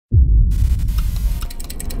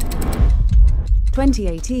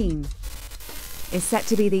2018 is set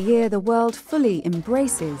to be the year the world fully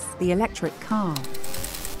embraces the electric car.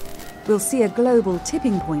 We'll see a global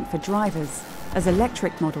tipping point for drivers as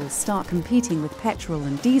electric models start competing with petrol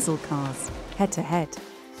and diesel cars head-to-head.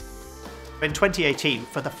 In 2018,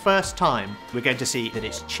 for the first time, we're going to see that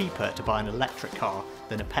it's cheaper to buy an electric car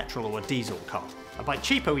than a petrol or a diesel car. And by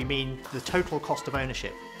cheaper, we mean the total cost of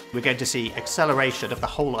ownership. We're going to see acceleration of the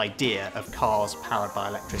whole idea of cars powered by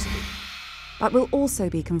electricity. But we'll also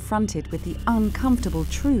be confronted with the uncomfortable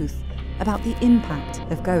truth about the impact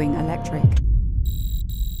of going electric.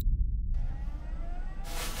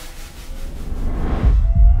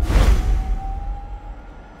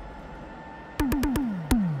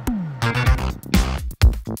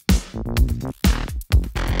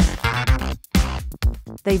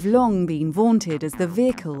 They've long been vaunted as the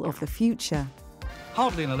vehicle of the future.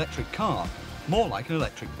 Hardly an electric car, more like an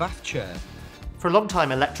electric bath chair. For a long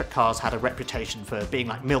time, electric cars had a reputation for being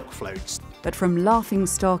like milk floats. But from laughing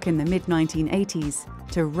stock in the mid-1980s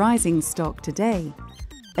to rising stock today,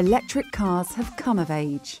 electric cars have come of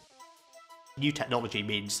age. New technology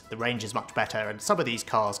means the range is much better, and some of these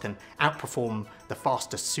cars can outperform the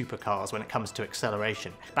fastest supercars when it comes to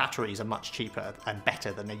acceleration. Batteries are much cheaper and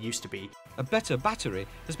better than they used to be. A better battery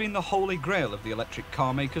has been the holy grail of the electric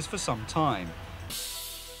car makers for some time.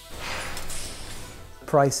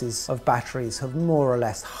 Prices of batteries have more or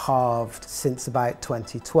less halved since about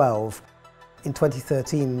 2012. In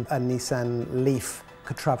 2013, a Nissan Leaf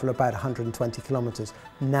could travel about 120 kilometres.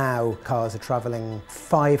 Now cars are travelling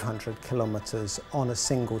 500 kilometres on a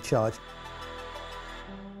single charge.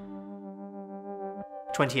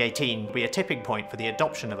 2018 will be a tipping point for the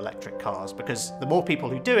adoption of electric cars, because the more people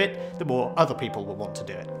who do it, the more other people will want to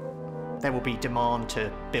do it. There will be demand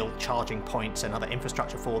to build charging points and other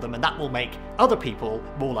infrastructure for them, and that will make other people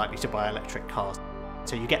more likely to buy electric cars.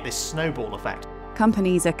 So you get this snowball effect.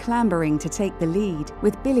 Companies are clambering to take the lead,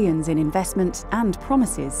 with billions in investment and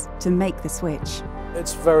promises to make the switch.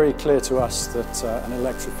 It's very clear to us that an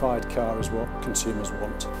electrified car is what consumers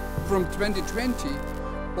want. From 2020,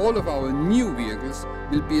 all of our new vehicles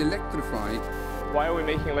will be electrified. Why are we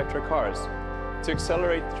making electric cars? To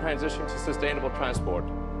accelerate the transition to sustainable transport.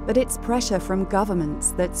 But it's pressure from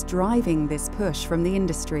governments that's driving this push from the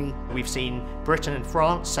industry. We've seen Britain and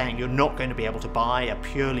France saying you're not going to be able to buy a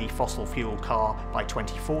purely fossil fuel car by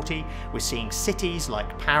 2040. We're seeing cities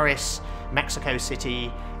like Paris, Mexico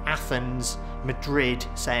City, Athens, Madrid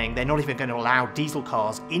saying they're not even going to allow diesel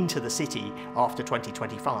cars into the city after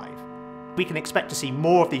 2025. We can expect to see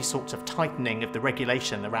more of these sorts of tightening of the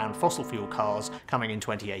regulation around fossil fuel cars coming in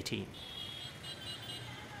 2018.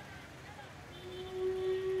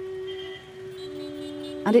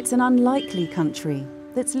 And it's an unlikely country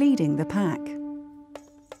that's leading the pack.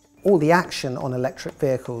 All the action on electric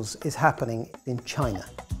vehicles is happening in China.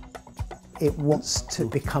 It wants to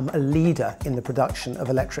become a leader in the production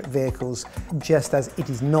of electric vehicles, just as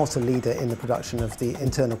it is not a leader in the production of the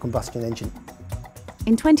internal combustion engine.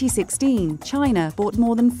 In 2016, China bought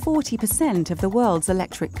more than 40% of the world's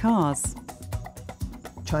electric cars.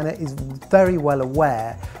 China is very well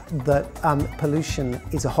aware that pollution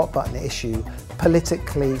is a hot button issue,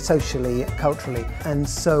 politically, socially, culturally, and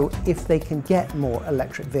so if they can get more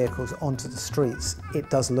electric vehicles onto the streets, it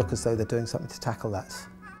does look as though they're doing something to tackle that.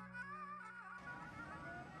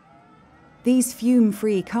 These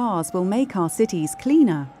fume-free cars will make our cities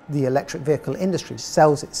cleaner. The electric vehicle industry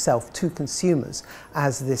sells itself to consumers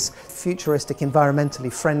as this futuristic,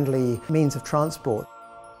 environmentally friendly means of transport.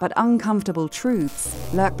 But uncomfortable truths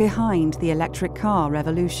lurk behind the electric car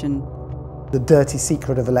revolution. The dirty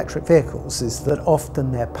secret of electric vehicles is that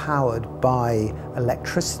often they're powered by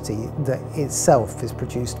electricity that itself is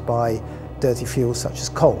produced by dirty fuels such as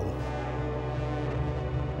coal.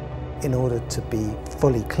 In order to be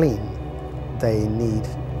fully clean, they need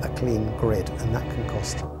a clean grid, and that can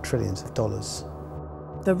cost trillions of dollars.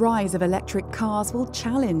 The rise of electric cars will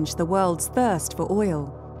challenge the world's thirst for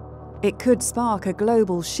oil. It could spark a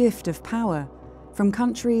global shift of power from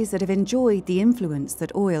countries that have enjoyed the influence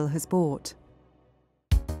that oil has brought.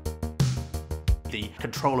 The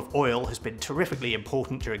control of oil has been terrifically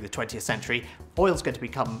important during the 20th century. Oil's going to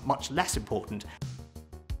become much less important.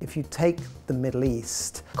 If you take the Middle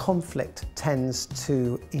East, conflict tends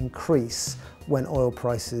to increase when oil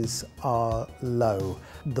prices are low.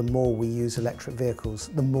 The more we use electric vehicles,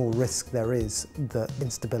 the more risk there is that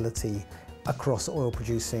instability across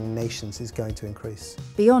oil-producing nations is going to increase.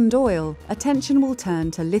 Beyond oil, attention will turn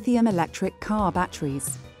to lithium electric car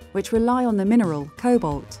batteries, which rely on the mineral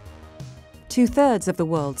cobalt. 2/3 of the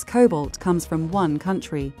world's cobalt comes from one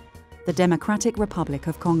country, the Democratic Republic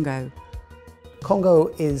of Congo. Congo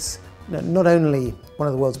is not only one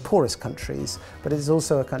of the world's poorest countries, but it is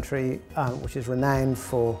also a country which is renowned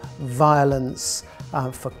for violence,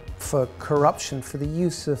 for corruption, for the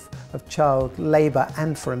use of child labour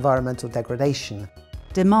and for environmental degradation.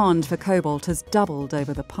 Demand for cobalt has doubled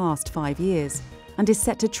over the past 5 years and is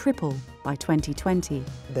set to triple by 2020.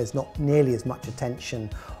 There's not nearly as much attention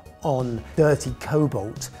on dirty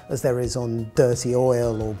cobalt as there is on dirty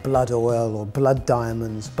oil or blood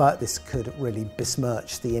diamonds, but this could really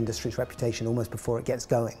besmirch the industry's reputation almost before it gets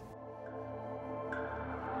going.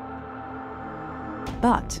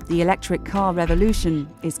 But the electric car revolution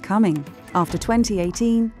is coming. After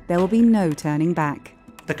 2018, there will be no turning back.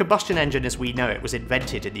 The combustion engine as we know it was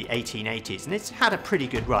invented in the 1880s, and it's had a pretty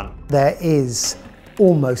good run. There is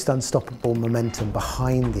almost unstoppable momentum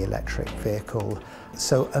behind the electric vehicle,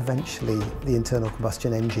 so eventually the internal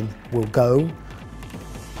combustion engine will go.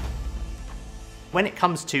 When it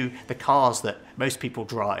comes to the cars that most people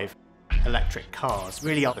drive, electric cars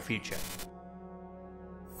really are the future.